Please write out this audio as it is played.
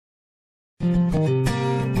Welcome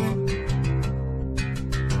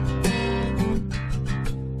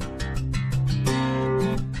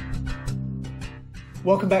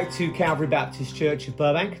back to Calvary Baptist Church of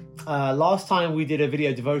Burbank. Last time we did a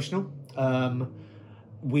video devotional.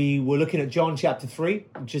 We were looking at John chapter 3,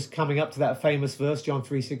 just coming up to that famous verse, John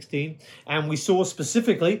 3:16. And we saw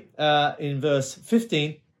specifically in verse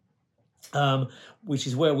 15, which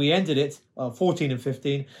is where we ended it, 14 and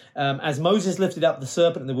 15, as Moses lifted up the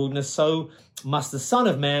serpent in the wilderness, so must the Son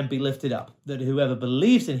of Man be lifted up, that whoever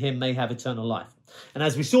believes in him may have eternal life. And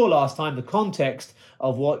as we saw last time, the context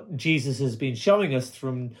of what Jesus has been showing us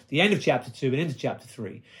from the end of chapter 2 and into chapter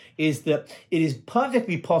 3 is that it is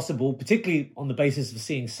perfectly possible, particularly on the basis of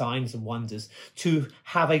seeing signs and wonders, to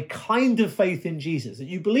have a kind of faith in Jesus, that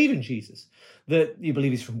you believe in Jesus, that you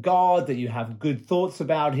believe he's from God, that you have good thoughts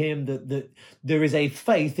about him, that there is a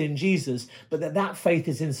faith in Jesus, but that faith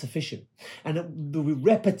is insufficient. And the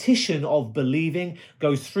repetition of believing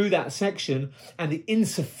goes through that section, and the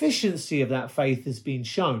insufficiency of that faith is being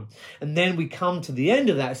shown. And then we come to the end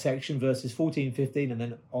of that section, verses 14, 15, and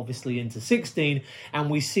then obviously into 16, and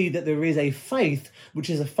we see that there is a faith, which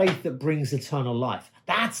is a faith that brings eternal life.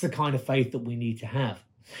 That's the kind of faith that we need to have.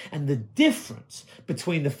 And the difference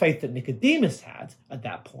between the faith that Nicodemus had at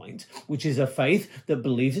that point, which is a faith that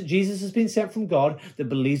believes that Jesus has been sent from God, that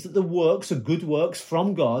believes that the works are good works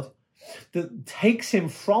from God, that takes him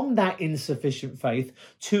from that insufficient faith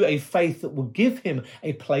to a faith that will give him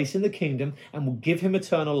a place in the kingdom and will give him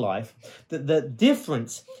eternal life. That the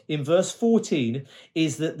difference in verse 14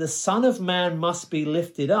 is that the Son of Man must be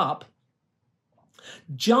lifted up,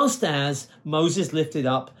 just as Moses lifted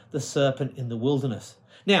up the serpent in the wilderness.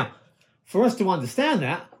 Now, for us to understand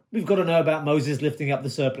that, we've got to know about Moses lifting up the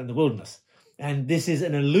serpent in the wilderness. And this is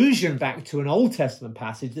an allusion back to an Old Testament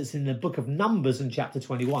passage that's in the book of Numbers in chapter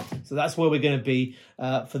 21. So that's where we're going to be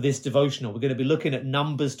for this devotional. We're going to be looking at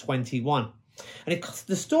Numbers 21. And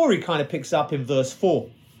the story kind of picks up in verse 4.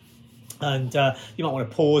 And you might want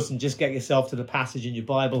to pause and just get yourself to the passage in your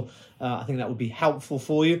Bible. I think that would be helpful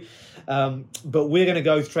for you. But we're going to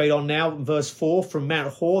go straight on now. Verse 4, from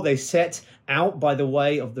Mount Hor, they set out by the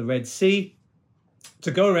way of the Red Sea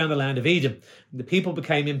to go around the land of Edom. And the people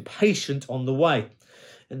became impatient on the way.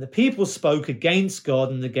 And the people spoke against God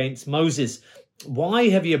and against Moses. Why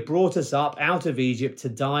have you brought us up out of Egypt to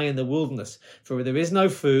die in the wilderness? For there is no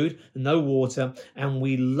food and no water, and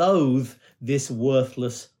we loathe this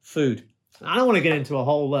worthless food. I don't want to get into a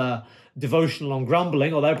whole devotional on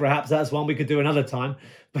grumbling, although perhaps that's one we could do another time.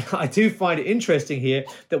 But I do find it interesting here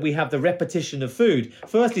that we have the repetition of food.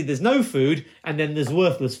 Firstly, there's no food, and then there's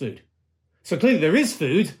worthless food. So clearly there is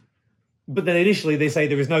food, but then initially they say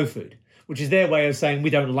there is no food, which is their way of saying we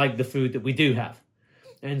don't like the food that we do have.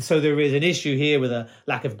 And so there is an issue here with a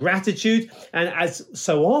lack of gratitude. And as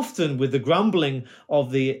so often with the grumbling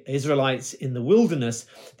of the Israelites in the wilderness,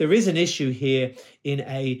 there is an issue here in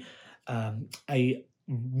a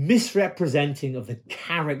misrepresenting of the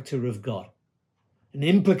character of God, an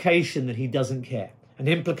implication that he doesn't care, an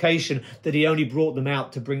implication that he only brought them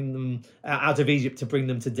out to bring them out of Egypt to bring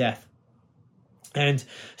them to death. And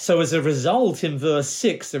so as a result, in verse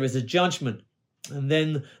 6, there is a judgment. And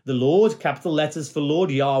then the Lord, capital letters for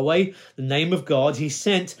Lord, Yahweh, the name of God, he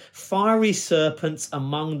sent fiery serpents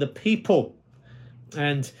among the people.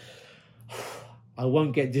 And I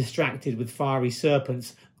won't get distracted with fiery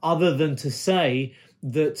serpents, other than to say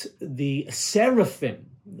that the seraphim,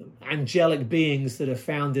 angelic beings that are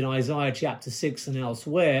found in Isaiah chapter 6 and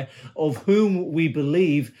elsewhere, of whom we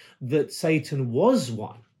believe that Satan was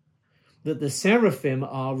one, that the seraphim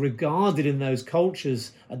are regarded in those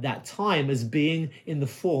cultures at that time as being in the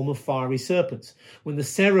form of fiery serpents. When the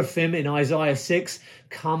seraphim in Isaiah 6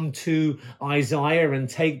 come to Isaiah and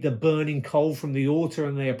take the burning coal from the altar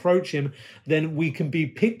and they approach him, then we can be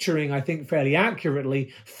picturing, I think fairly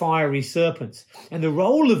accurately, fiery serpents. And the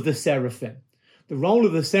role of the seraphim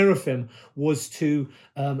was to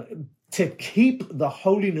keep the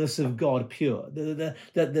holiness of God pure,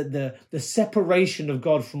 the separation of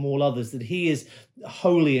God from all others, that he is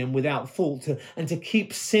holy and without fault, and to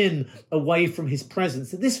keep sin away from his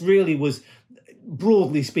presence. That this really was,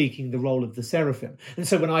 broadly speaking, the role of the seraphim. And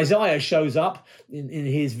so when Isaiah shows up in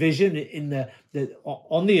his vision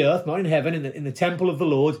on the earth, not in heaven, in the temple of the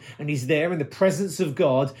Lord, and he's there in the presence of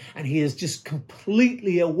God, and he is just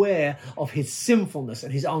completely aware of his sinfulness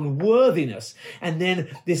and his unworthiness. And then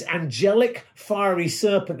this angelic fiery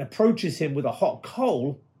serpent approaches him with a hot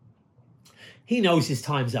coal. He knows his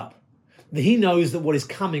time's up. He knows that what is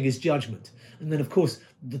coming is judgment. And then, of course,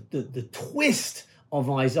 the twist of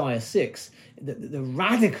Isaiah 6, the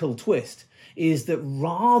radical twist, is that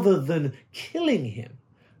rather than killing him,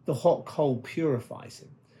 the hot coal purifies him,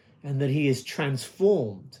 and that he is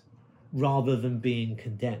transformed rather than being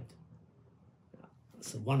condemned.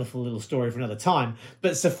 It's a wonderful little story for another time,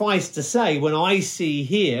 but suffice to say, when I see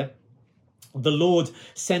here the Lord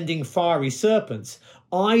sending fiery serpents,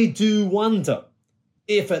 I do wonder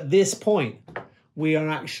if at this point we are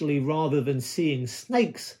actually, rather than seeing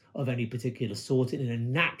snakes of any particular sort in a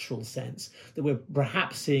natural sense, that we're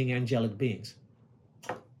perhaps seeing angelic beings.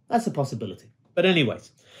 That's a possibility. But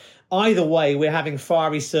anyways, either way, we're having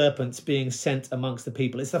fiery serpents being sent amongst the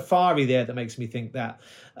people. It's the fiery there that makes me think that.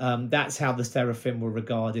 That's how the seraphim were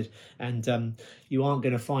regarded. And you aren't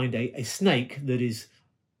going to find a snake that is,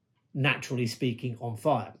 naturally speaking, on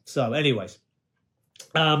fire. So anyways,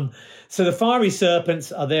 so the fiery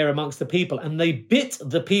serpents are there amongst the people, and they bit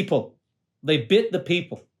the people. They bit the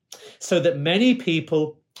people, so that many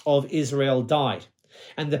people of Israel died.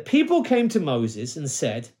 And the people came to Moses and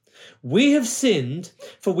said, "We have sinned,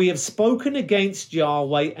 for we have spoken against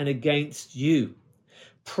Yahweh and against you.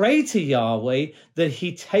 Pray to Yahweh that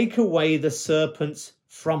he take away the serpents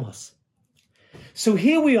from us." So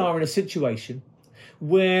here we are in a situation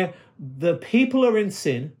where the people are in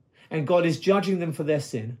sin and God is judging them for their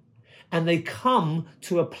sin, and they come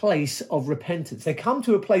to a place of repentance. They come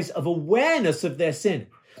to a place of awareness of their sin.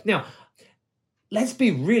 Now, let's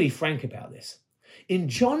be really frank about this. In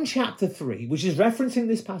John chapter 3, which is referencing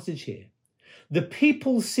this passage here, the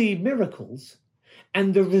people see miracles,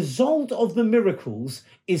 and the result of the miracles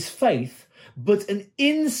is faith, but an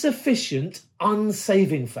insufficient,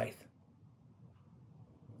 unsaving faith.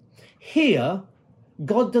 Here,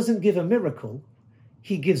 God doesn't give a miracle,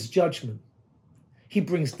 he gives judgment. He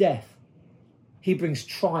brings death. He brings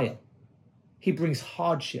trial. He brings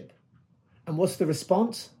hardship. And what's the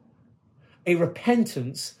response? A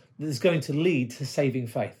repentance that is going to lead to saving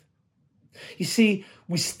faith. You see,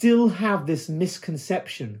 we still have this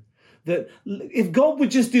misconception that if God would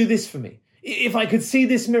just do this for me, if I could see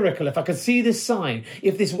this miracle, if I could see this sign,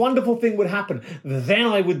 if this wonderful thing would happen, then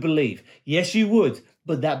I would believe. Yes, you would,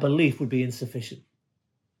 but that belief would be insufficient.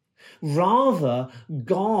 Rather,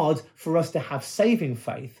 God, for us to have saving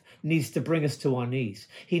faith, needs to bring us to our knees.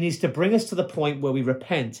 He needs to bring us to the point where we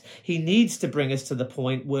repent. He needs to bring us to the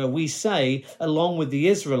point where we say, along with the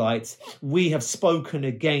Israelites, we have spoken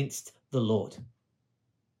against the Lord.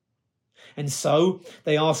 And so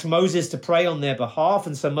they ask Moses to pray on their behalf.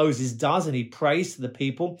 And so Moses does, and he prays to the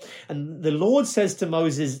people. And the Lord says to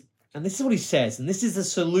Moses, and this is what he says, and this is the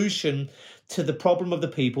solution to the problem of the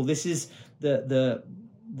people. This is the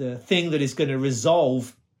thing that is going to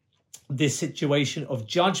resolve this situation of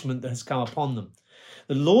judgment that has come upon them.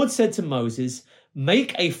 The Lord said to Moses,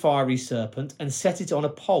 "Make a fiery serpent and set it on a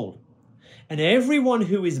pole, and everyone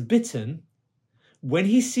who is bitten, when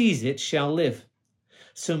he sees it, shall live."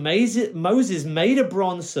 So Moses made a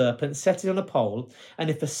bronze serpent, set it on a pole, and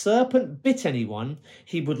if a serpent bit anyone,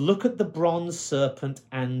 he would look at the bronze serpent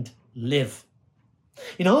and live.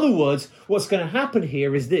 In other words, what's going to happen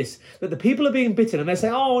here is this, that the people are being bitten and they say,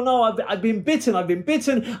 "Oh no, I've been bitten, I'm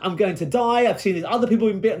going to die. I've seen these other people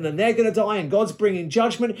being bitten and they're going to die, and God's bringing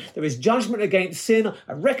judgment. There is judgment against sin.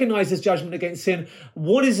 I recognize there's judgment against sin.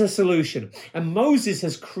 What is the solution?" And Moses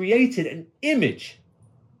has created an image,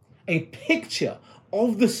 a picture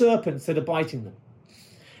of the serpents that are biting them.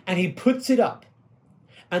 And he puts it up,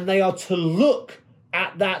 and they are to look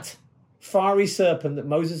at that fiery serpent that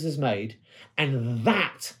Moses has made, and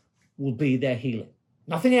that will be their healing.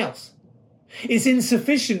 Nothing else. It's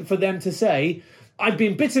insufficient for them to say, "I've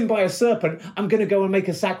been bitten by a serpent, I'm going to go and make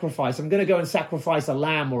a sacrifice. I'm going to go and sacrifice a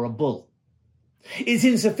lamb or a bull." It's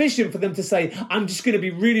insufficient for them to say, "I'm just going to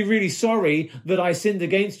be really, really sorry that I sinned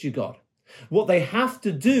against you, God." What they have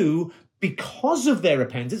to do, because of their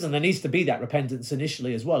repentance, and there needs to be that repentance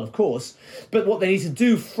initially as well, of course, but what they need to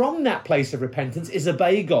do from that place of repentance is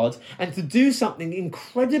obey God and to do something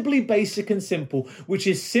incredibly basic and simple, which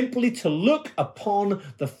is simply to look upon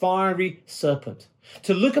the fiery serpent,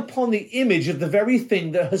 to look upon the image of the very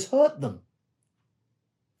thing that has hurt them.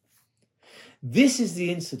 This is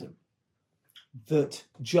the incident that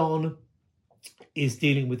John is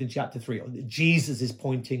dealing with in chapter 3, or that Jesus is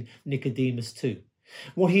pointing Nicodemus to.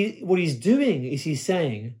 What he's doing is he's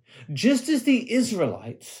saying, just as the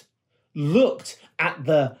Israelites looked at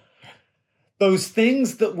those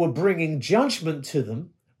things that were bringing judgment to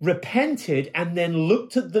them, repented, and then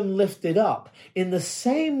looked at them lifted up, in the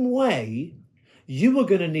same way, you are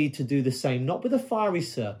going to need to do the same, not with a fiery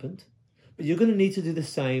serpent, but you're going to need to do the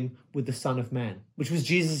same with the Son of Man, which was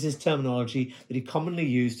Jesus' terminology that he commonly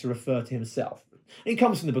used to refer to himself. It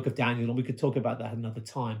comes from the book of Daniel, and we could talk about that another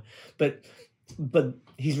time, but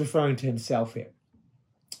he's referring to himself here.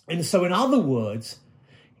 And so in other words,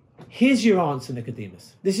 Here's your answer,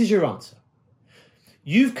 Nicodemus. This is your answer.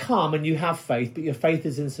 You've come and you have faith, but your faith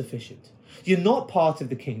is insufficient. You're not part of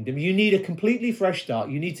the kingdom. You need a completely fresh start.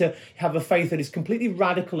 You need to have a faith that is completely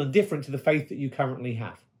radical and different to the faith that you currently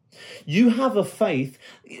have. You have a faith,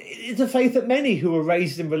 it's a faith that many who were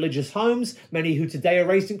raised in religious homes, many who today are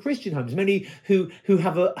raised in Christian homes, many who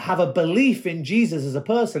have a belief in Jesus as a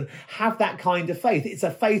person, have that kind of faith. It's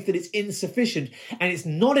a faith that is insufficient and it's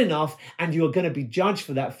not enough, and you're going to be judged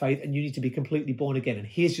for that faith, and you need to be completely born again. And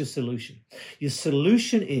here's your solution. Your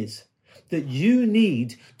solution is that you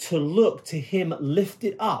need to look to him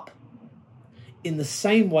lifted up in the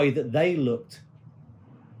same way that they looked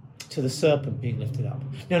to the serpent being lifted up.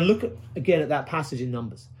 Now look again at that passage in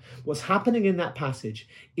Numbers. What's happening in that passage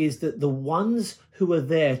is that the ones who are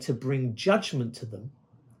there to bring judgment to them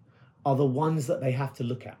are the ones that they have to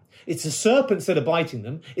look at. It's the serpents that are biting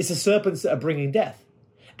them. It's the serpents that are bringing death.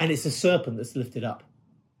 And it's the serpent that's lifted up.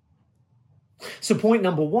 So point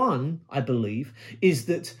number one, I believe, is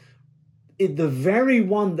that the very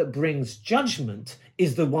one that brings judgment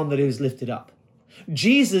is the one that is lifted up.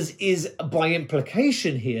 Jesus is, by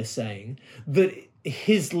implication here, saying that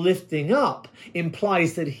his lifting up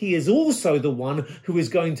implies that he is also the one who is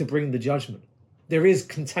going to bring the judgment. There is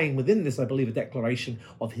contained within this, I believe, a declaration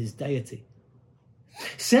of his deity.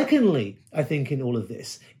 Secondly, I think in all of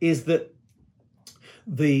this is that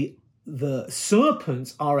the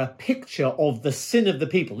serpents are a picture of the sin of the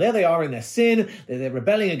people. There they are in their sin, they're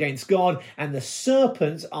rebelling against God, and the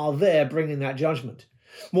serpents are there bringing that judgment.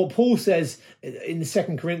 What Paul says in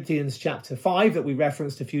 2 Corinthians chapter 5 that we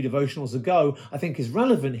referenced a few devotionals ago, I think is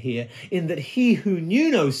relevant here, in that he who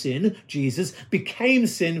knew no sin, Jesus, became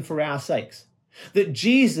sin for our sakes. That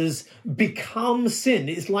Jesus becomes sin.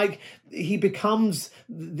 It's like he becomes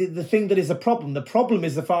the thing that is a problem. The problem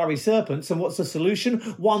is the fiery serpents. And what's the solution?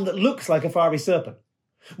 One that looks like a fiery serpent.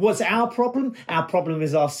 What's our problem? Our problem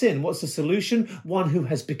is our sin. What's the solution? One who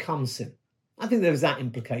has become sin. I think there's that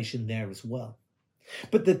implication there as well.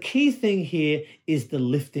 But the key thing here is the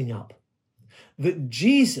lifting up. That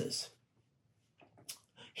Jesus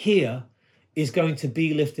here is going to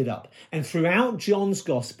be lifted up. And throughout John's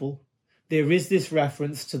gospel, there is this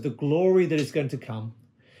reference to the glory that is going to come.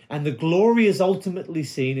 And the glory is ultimately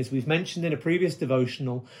seen, as we've mentioned in a previous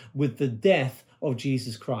devotional, with the death of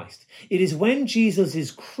Jesus Christ. It is when Jesus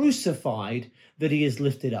is crucified that he is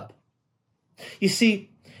lifted up. You see,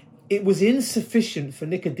 it was insufficient for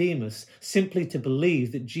Nicodemus simply to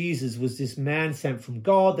believe that Jesus was this man sent from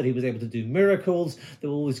God, that he was able to do miracles, there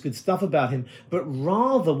was all this good stuff about him. But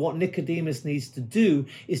rather what Nicodemus needs to do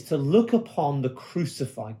is to look upon the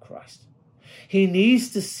crucified Christ. He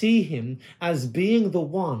needs to see him as being the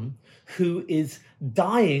one who is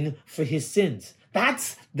dying for his sins.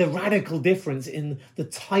 That's the radical difference in the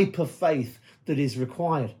type of faith that is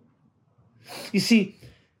required. You see,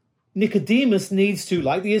 Nicodemus needs to,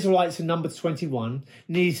 like the Israelites in Numbers 21,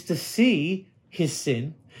 needs to see his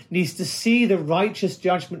sin, needs to see the righteous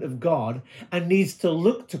judgment of God, and needs to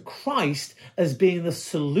look to Christ as being the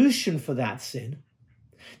solution for that sin,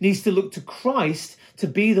 needs to look to Christ to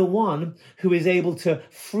be the one who is able to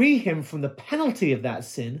free him from the penalty of that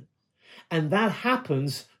sin, and that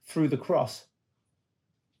happens through the cross.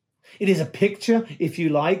 It is a picture, if you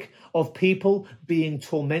like, of people being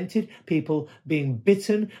tormented, people being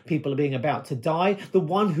bitten, people being about to die. The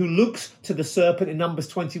one who looks to the serpent in Numbers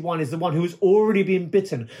 21 is the one who has already been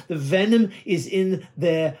bitten. The venom is in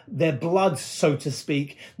their blood, so to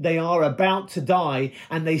speak. They are about to die,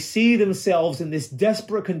 and they see themselves in this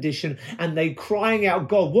desperate condition, and they crying out,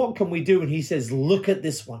 God, what can we do? And he says, look at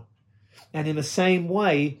this one. And in the same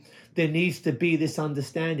way, there needs to be this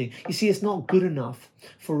understanding. You see, it's not good enough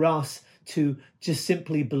for us to just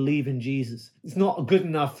simply believe in Jesus. It's not good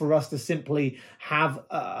enough for us to simply have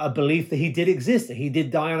a belief that he did exist, that he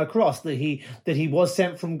did die on a cross, that he was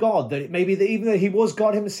sent from God, that it may be that even though he was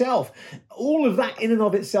God himself. All of that in and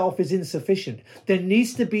of itself is insufficient. There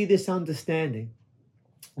needs to be this understanding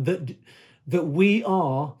that we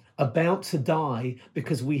are about to die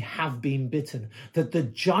because we have been bitten, that the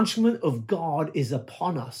judgment of God is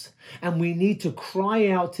upon us, and we need to cry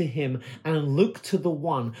out to him and look to the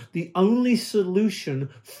one, the only solution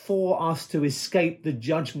for us to escape the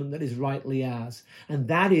judgment that is rightly ours. And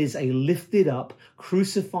that is a lifted up,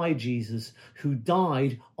 crucified Jesus who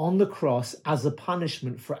died on the cross as a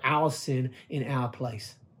punishment for our sin in our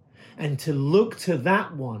place. And to look to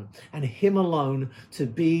that one and him alone to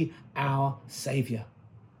be our Savior.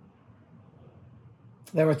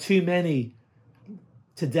 There are too many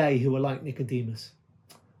today who are like Nicodemus,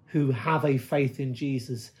 who have a faith in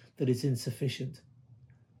Jesus that is insufficient.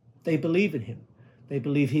 They believe in him. They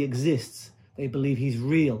believe he exists. They believe he's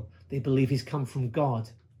real. They believe he's come from God.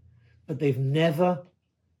 But they've never,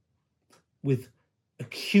 with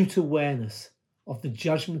acute awareness of the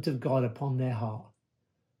judgment of God upon their heart,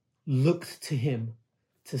 looked to him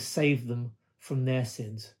to save them from their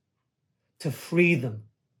sins, to free them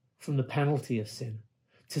from the penalty of sin,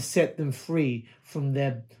 to set them free from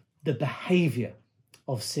the behavior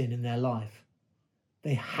of sin in their life.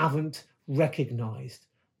 They haven't recognized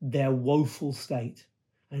their woeful state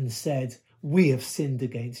and said, we have sinned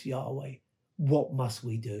against Yahweh. What must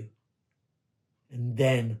we do? And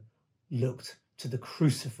then looked to the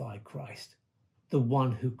crucified Christ, the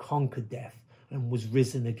one who conquered death and was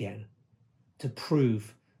risen again, to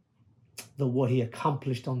prove that what he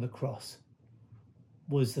accomplished on the cross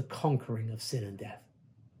was the conquering of sin and death.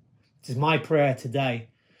 It is my prayer today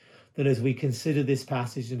that as we consider this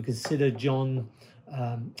passage and we consider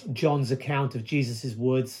John's account of Jesus'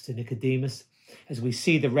 words to Nicodemus, as we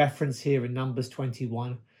see the reference here in Numbers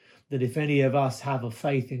 21, that if any of us have a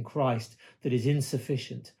faith in Christ that is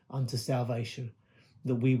insufficient unto salvation,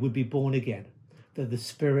 that we would be born again, that the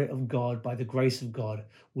Spirit of God, by the grace of God,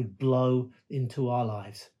 would blow into our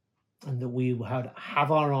lives, and that we would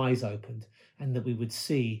have our eyes opened, and that we would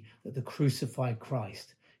see that the crucified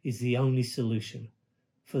Christ is the only solution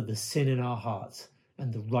for the sin in our hearts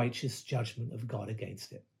and the righteous judgment of God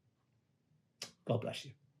against it. God bless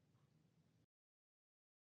you.